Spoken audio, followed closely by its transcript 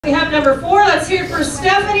We have number 4. Let's hear it for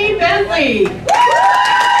Stephanie Bentley.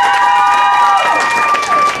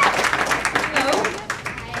 Hello.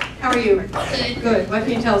 How are you? Good. Good. What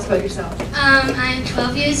can you tell us about yourself? I'm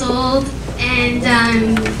 12 years old and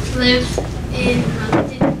live in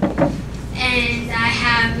Moncton. And I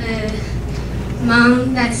have a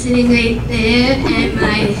mom that's sitting right there and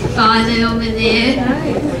my father over there.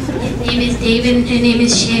 Nice. His name is David and her name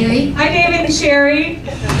is Sherry. Hi, David and Sherry.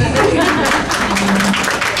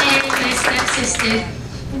 And my stepsister.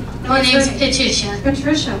 Her name's Patricia.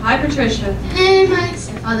 Patricia. Hi, Patricia. And my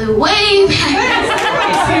stepfather way back.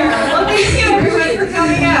 Well, thank you, everyone, for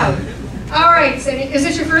coming out. All right, so is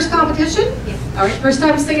this your first competition? Yeah. All right, first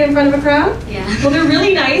time singing in front of a crowd? Yeah. Well, they're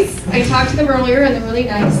really nice. I talked to them earlier, and they're really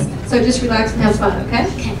nice. So just relax and have fun, okay?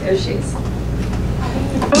 Okay. There she is.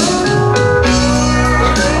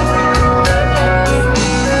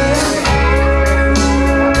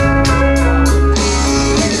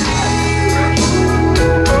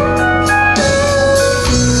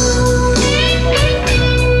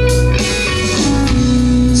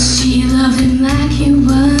 She loved him like he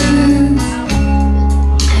was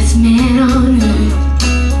best man on earth.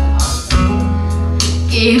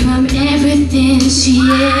 Gave him everything she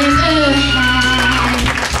ever had.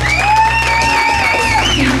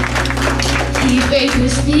 He break her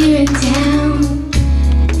spirit down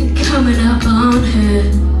and coming up on her.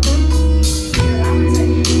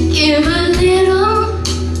 Give a little,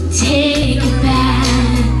 take it back.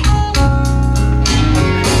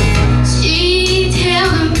 She tell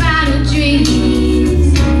him about her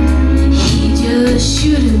dreams, he just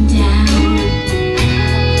shoot him down.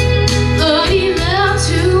 But he loved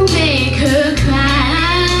to make her cry.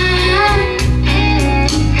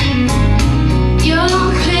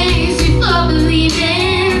 You're crazy for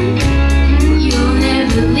believing you'll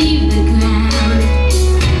never leave the ground.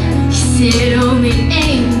 He said only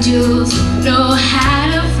angels know how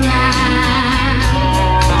to fly.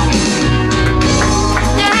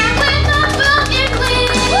 And with a broken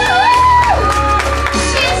wing,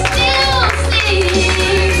 she still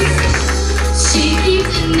sings. She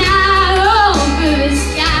keeps an eye over the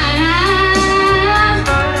sky.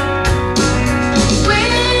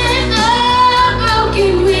 With a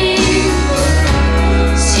broken wing,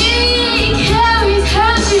 she carries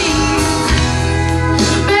her dreams.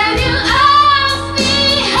 When you ask me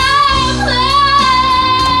how fly.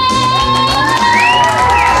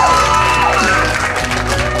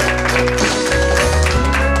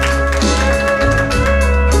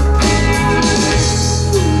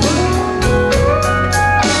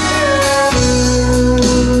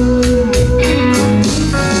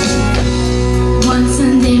 One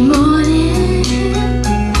Sunday morning,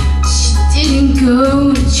 she didn't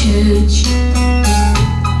go to church.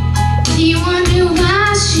 He wondered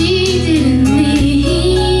why she didn't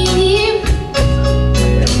leave.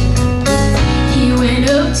 He went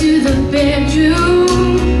up to the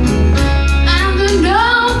bedroom, found the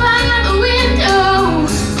note by the window,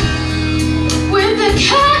 with the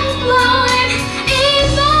curtains blowing in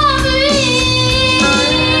the breeze.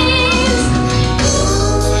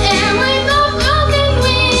 And with a broken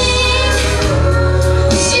wing,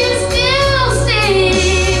 she still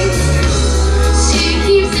sings. She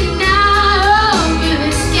keeps an eye over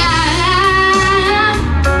the sky.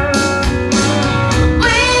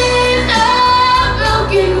 With a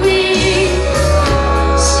broken wing,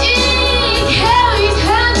 she carries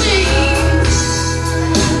her dreams.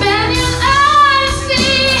 When your eyes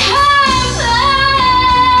see her fly.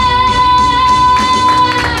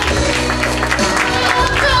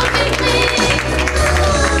 Broken wing,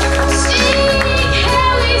 she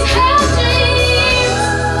carries her dreams.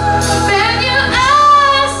 When your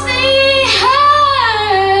eyes see her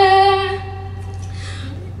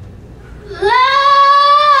fly.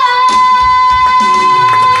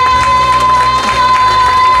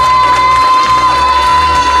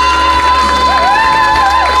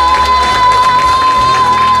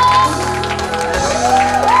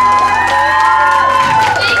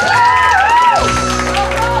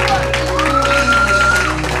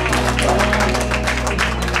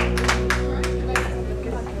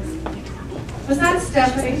 Was that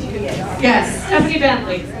Stephanie? Yes, Stephanie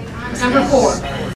Bentley, number 4.